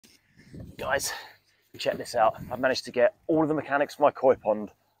guys, check this out. I've managed to get all of the mechanics of my koi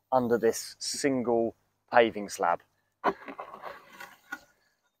pond under this single paving slab.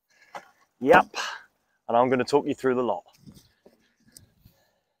 Yep, and I'm going to talk you through the lot.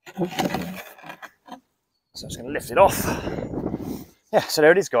 So I'm just going to lift it off. Yeah, so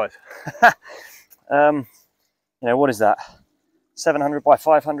there it is, guys. You know, what is that? 700 by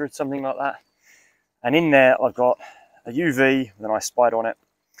 500, something like that. And in there, I've got a UV with a nice spider on it,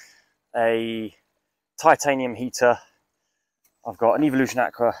 a titanium heater. I've got an Evolution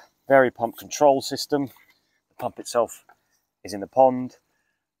Aqua vari pump control system. The pump itself is in the pond.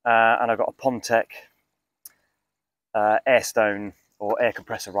 And I've got a Pondtech air stone or air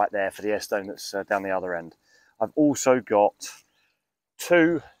compressor right there for the air stone that's down the other end. I've also got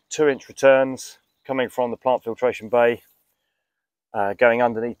two 2-inch returns coming from the plant filtration bay, going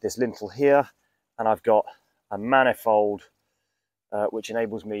underneath this lintel here, and I've got a manifold which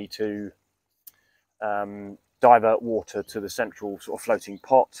enables me to divert water to the central sort of floating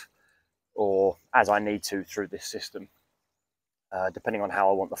pot, or as I need to through this system, depending on how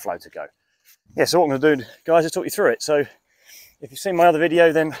I want the flow to go. Yeah, so what I'm going to do, guys, is talk you through it. So if you've seen my other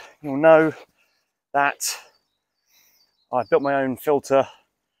video, then you'll know that I've built my own filter,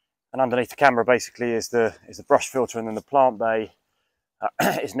 and underneath the camera basically is the brush filter, and then the plant bay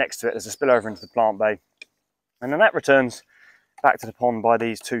is next to it. There's a spillover into the plant bay, and then that returns back to the pond by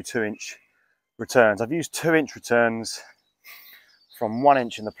these two 2-inch returns. I've used 2-inch returns from 1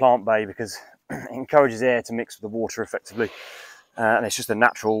 inch in the plant bay because it encourages air to mix with the water effectively, and it's just a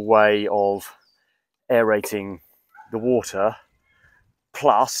natural way of aerating the water.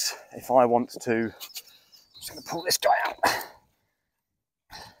 Plus, if I want to, I'm just going to pull this guy out.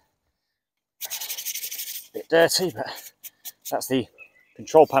 Bit dirty, but that's the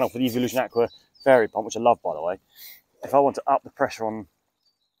control panel for the Evolution Aqua vari pump, which I love, by the way. If I want to up the pressure on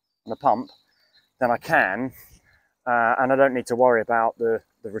the pump, then I can, and I don't need to worry about the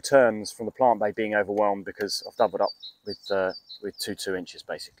returns from the plant bay being overwhelmed because I've doubled up with two 2-inches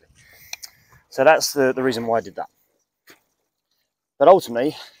basically. So that's the reason why I did that. But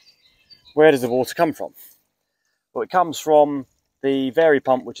ultimately, where does the water come from? Well, it comes from the vari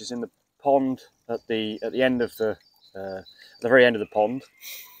pump, which is in the pond at the end of the very end of the pond,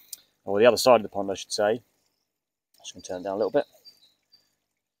 or the other side of the pond, I should say. Just going to turn it down a little bit.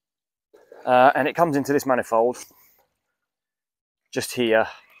 And it comes into this manifold just here,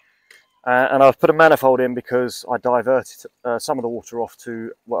 and I've put a manifold in because I diverted some of the water off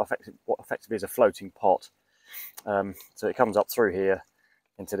to what effectively is a floating pot. So it comes up through here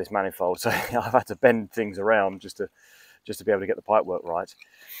into this manifold. So I've had to bend things around just to be able to get the pipe work right.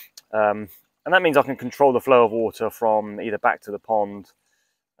 And that means I can control the flow of water from either back to the pond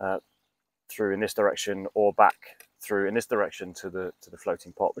through in this direction, or back through in this direction to the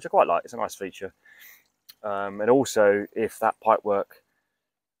floating pot, which I quite like. It's a nice feature. And also, if that pipe work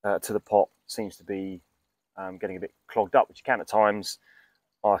to the pot seems to be getting a bit clogged up, which you can at times,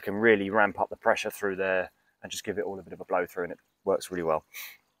 I can really ramp up the pressure through there and just give it all a bit of a blow through, and it works really well.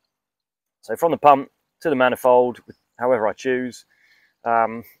 So from the pump to the manifold, however I choose,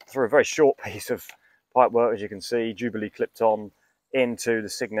 through a very short piece of pipe work, as you can see, Jubilee clipped on into the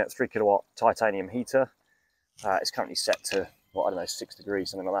Signet 3 kilowatt titanium heater. It's currently set to, well, I don't know, 6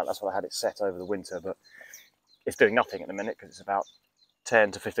 degrees, something like that. That's what I had it set over the winter, but it's doing nothing at the minute because it's about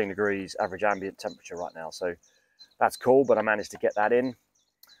 10 to 15 degrees average ambient temperature right now. So that's cool, but I managed to get that in.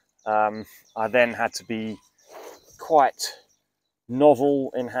 I then had to be quite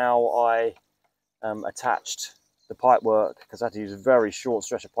novel in how I attached the pipe work, because I had to use a very short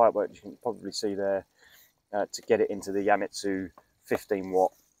stretch of pipe work, you can probably see there, to get it into the Yamitsu 15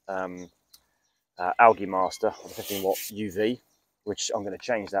 watt Algae Master, or 15 watt UV, which I'm going to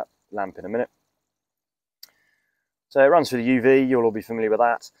change that lamp in a minute. So it runs through the UV, you'll all be familiar with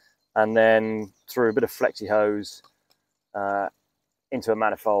that, and then through a bit of flexi hose into a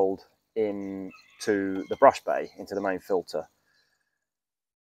manifold into the brush bay, into the main filter.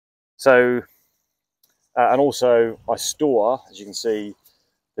 So, and also I store, as you can see,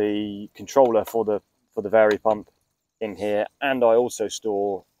 the controller for the vari pump in here, and I also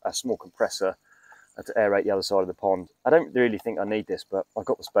store a small compressor to aerate the other side of the pond. I don't really think I need this, but I've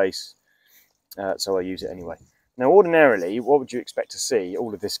got the space, so I use it anyway. Now, ordinarily, what would you expect to see?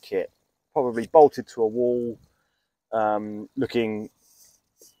 All of this kit probably bolted to a wall, looking,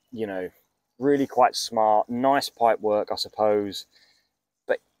 you know, really quite smart, nice pipe work, I suppose.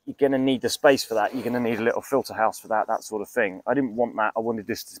 But you're going to need the space for that. You're going to need a little filter house for that, that sort of thing. I didn't want that. I wanted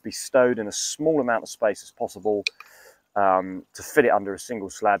this to be stowed in a small amount of space as possible, to fit it under a single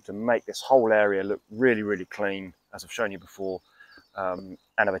slab, to make this whole area look really, really clean, as I've shown you before, and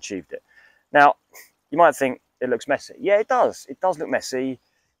I've achieved it. Now, you might think it looks messy. Yeah, it does. It does look messy,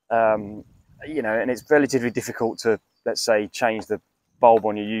 you know, and it's relatively difficult to, let's say, change the bulb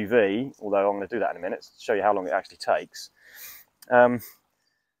on your UV, although I'm going to do that in a minute to show you how long it actually takes. But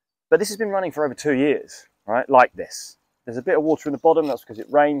this has been running for over 2 years, right, like this. There's a bit of water in the bottom, that's because it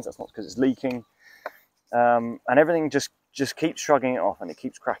rains, that's not because it's leaking. And everything just keeps shrugging it off and it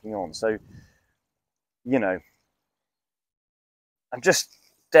keeps cracking on. So, you know, I'm just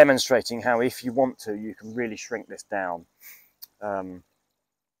demonstrating how if you want to, you can really shrink this down.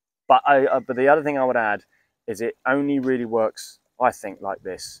 But the other thing I would add is it only really works, I think, like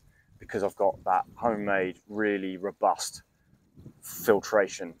this because I've got that homemade, really robust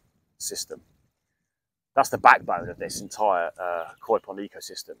filtration system. That's the backbone of this entire koi pond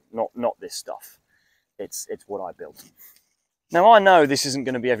ecosystem, not this stuff. It's what I built. Now, I know this isn't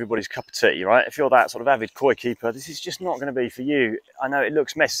going to be everybody's cup of tea, right? If you're that sort of avid koi keeper, this is just not going to be for you. I know it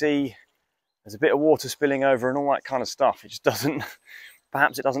looks messy, there's a bit of water spilling over and all that kind of stuff. It just doesn't,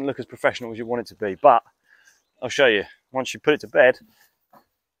 perhaps it doesn't look as professional as you want it to be, but I'll show you. Once you put it to bed,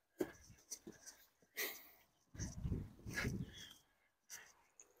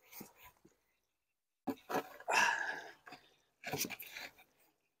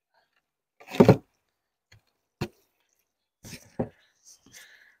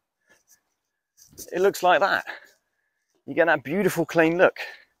 it looks like that. You get that beautiful clean look.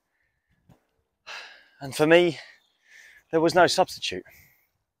 And for me, there was no substitute.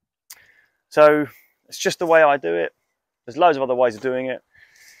 So it's just the way I do it. There's loads of other ways of doing it.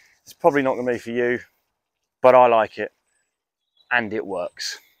 It's probably not going to be for you, but I like it and it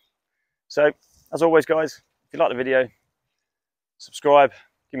works. So as always, guys, if you like the video, subscribe,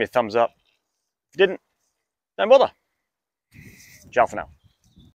 give me a thumbs up. If you didn't, don't bother. Ciao for now.